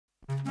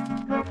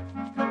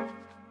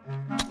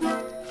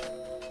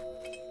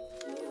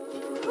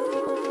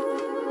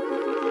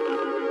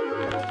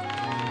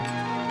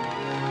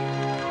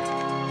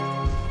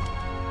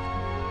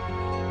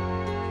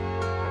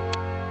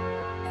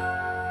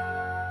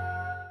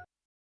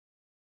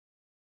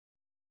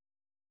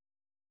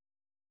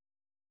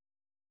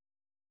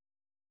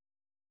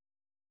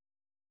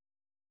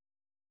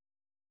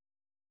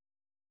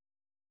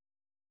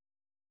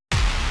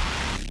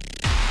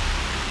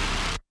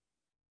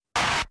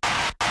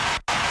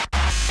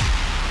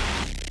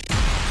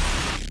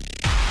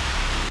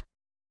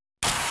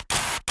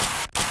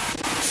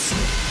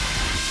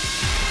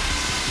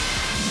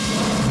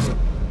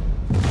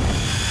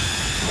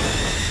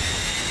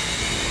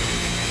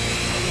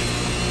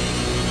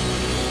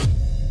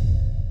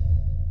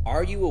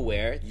Are you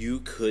aware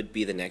you could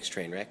be the next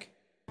train wreck?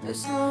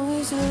 As long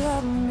as you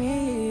love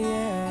me,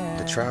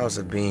 yeah. The trials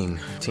of being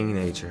a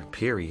teenager,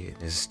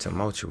 period, is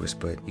tumultuous,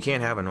 but you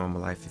can't have a normal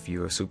life if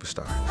you're a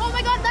superstar. Oh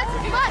my God, that's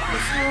too much!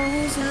 As long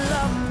as you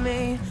love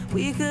me,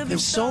 we could be.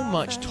 There's so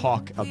much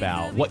talk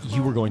about what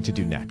you were going to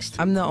do next.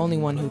 I'm the only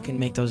one who can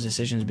make those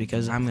decisions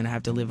because I'm going to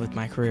have to live with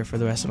my career for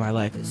the rest of my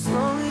life. As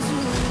long as you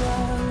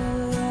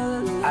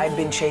love. I've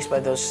been chased by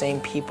those same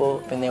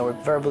people and they were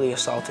verbally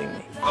assaulting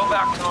me. Go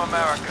back to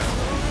America.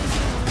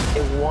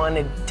 They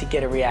wanted to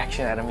get a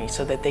reaction out of me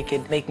so that they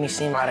could make me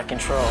seem out of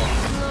control.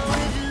 As long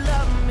as you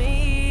love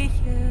me,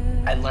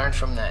 yeah. I learned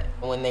from that.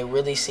 When they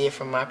really see it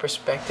from my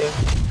perspective,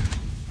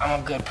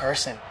 I'm a good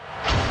person.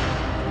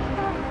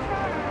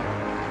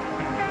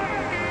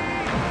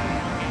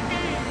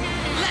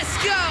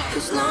 Let's go.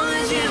 As long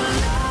as you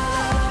love.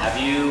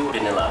 Have you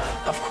been in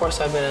love? Of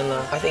course I've been in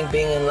love. I think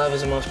being in love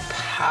is the most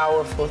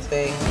powerful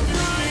thing.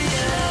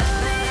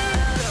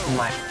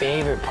 My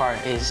favorite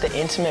part is the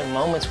intimate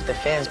moments with the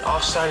fans. It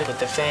all started with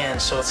the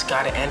fans, so it's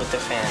got to end with the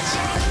fans.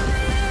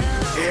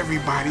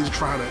 Everybody's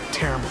trying to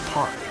tear them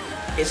apart.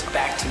 It's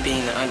back to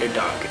being the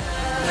underdog.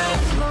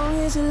 As long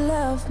as you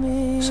love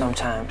me.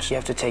 Sometimes you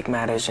have to take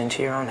matters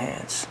into your own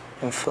hands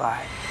and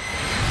fly.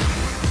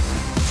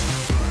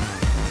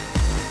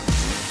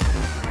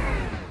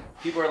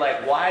 People are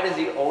like, why does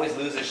he always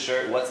lose his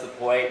shirt? What's the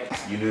point?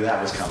 You knew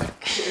that was coming.